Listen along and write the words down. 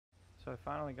So I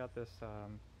finally got this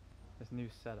this new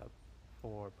setup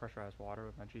for pressurized water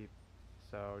with my Jeep.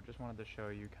 So just wanted to show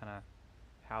you kind of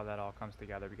how that all comes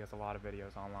together, because a lot of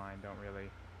videos online don't really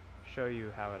show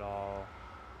you how it all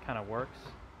kind of works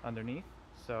underneath.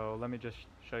 So let me just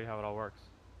show you how it all works.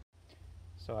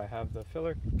 So I have the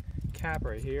filler cap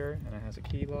right here, and it has a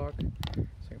key lock. So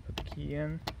I can put the key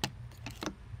in,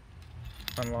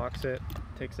 unlocks it,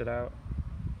 takes it out.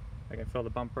 I can fill the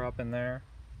bumper up in there,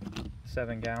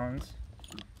 7 gallons.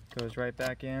 Goes right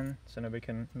back in, so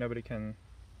nobody can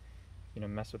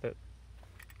mess with it.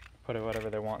 Put it whatever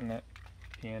they want in it,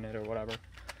 pee in it or whatever.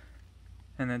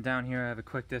 And then down here I have a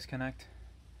quick disconnect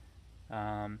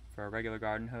for a regular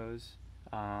garden hose,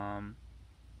 and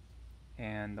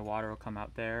the water will come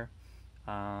out there.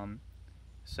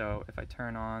 So if I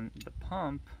turn on the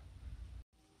pump,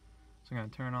 so I'm going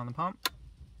to turn on the pump,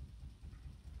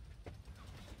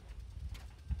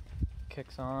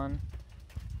 kicks on.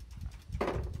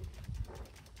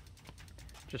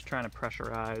 Just trying to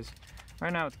pressurize.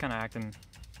 Right now it's kind of acting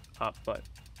up, but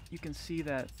you can see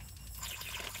that.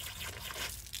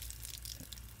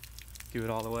 Do it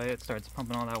all the way, it starts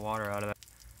pumping all that water out of it.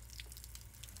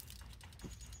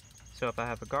 So if I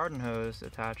have a garden hose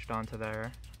attached onto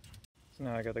there, so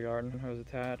now I got the garden hose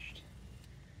attached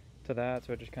to that,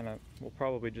 so I just kind of, we'll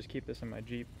probably just keep this in my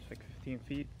Jeep. It's like 15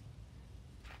 feet.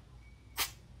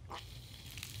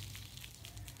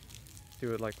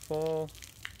 Do it like full.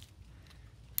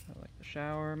 I like the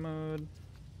shower mode.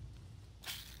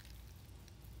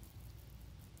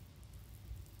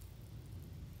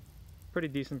 Pretty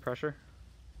decent pressure.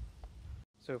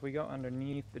 So if we go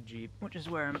underneath the Jeep, which is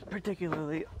where I'm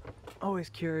particularly always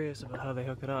curious about how they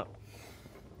hook it up,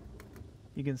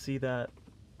 you can see that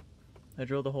I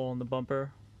drilled a hole in the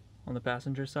bumper on the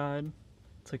passenger side.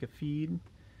 It's like a feed,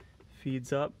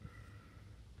 feeds up.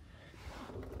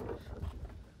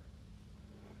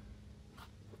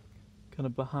 Kind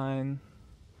of behind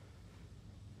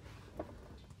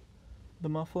the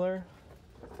muffler,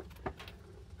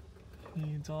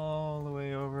 feeds all the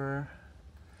way over,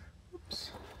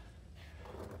 oops,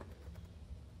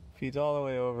 feeds all the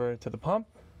way over to the pump,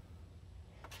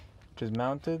 which is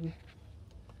mounted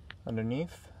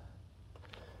underneath.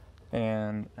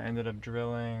 And I ended up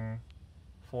drilling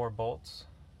 4 bolts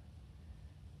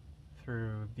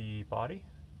through the body.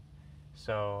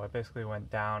 So I basically went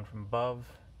down from above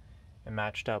and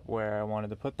matched up where I wanted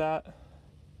to put that.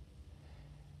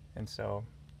 And so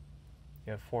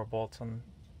you have 4 bolts on,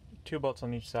 2 bolts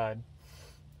on each side.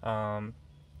 And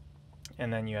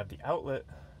then you have the outlet,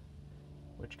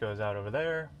 which goes out over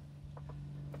there,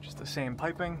 just the same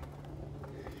piping.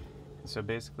 And so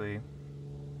basically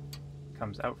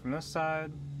comes out from this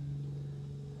side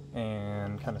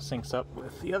and kind of syncs up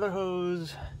with the other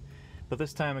hose. But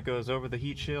this time it goes over the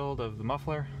heat shield of the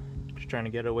muffler, just trying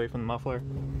to get it away from the muffler.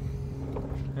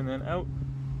 And then out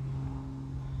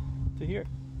to here.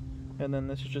 And then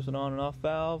this is just an on and off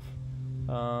valve.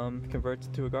 Converts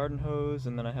it to a garden hose,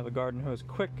 and then I have a garden hose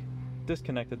quick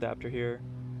disconnect adapter here.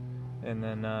 And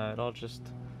then it all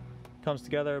just comes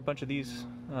together. A bunch of these,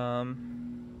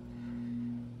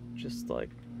 just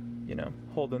like,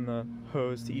 holding the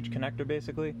hose to each connector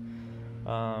basically.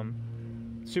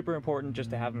 Super important just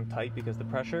to have them tight, because the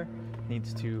pressure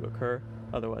needs to occur.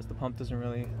 Otherwise the pump doesn't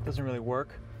really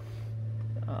work.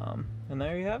 And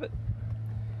there you have it.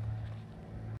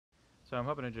 So I'm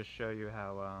hoping to just show you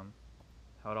how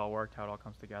it all worked, how it all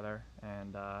comes together,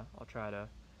 and I'll try to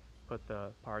put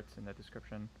the parts in the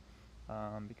description,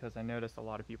 because I noticed a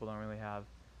lot of people don't really have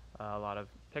a lot of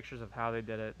pictures of how they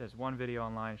did it. There's one video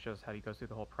online that shows how he goes through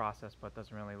the whole process, but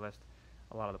doesn't really list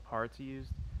a lot of the parts he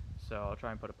used. So I'll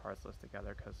try and put a parts list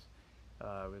together, because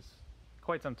it was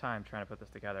quite some time trying to put this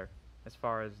together. As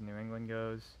far as New England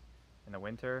goes, in the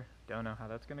winter, don't know how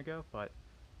that's gonna go, but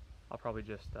I'll probably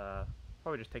just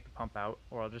take the pump out,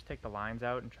 or I'll just take the lines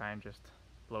out and try and just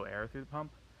blow air through the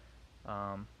pump.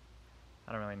 I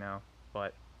don't really know,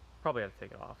 but probably have to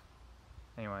take it off.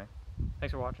 Anyway,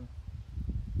 thanks for watching.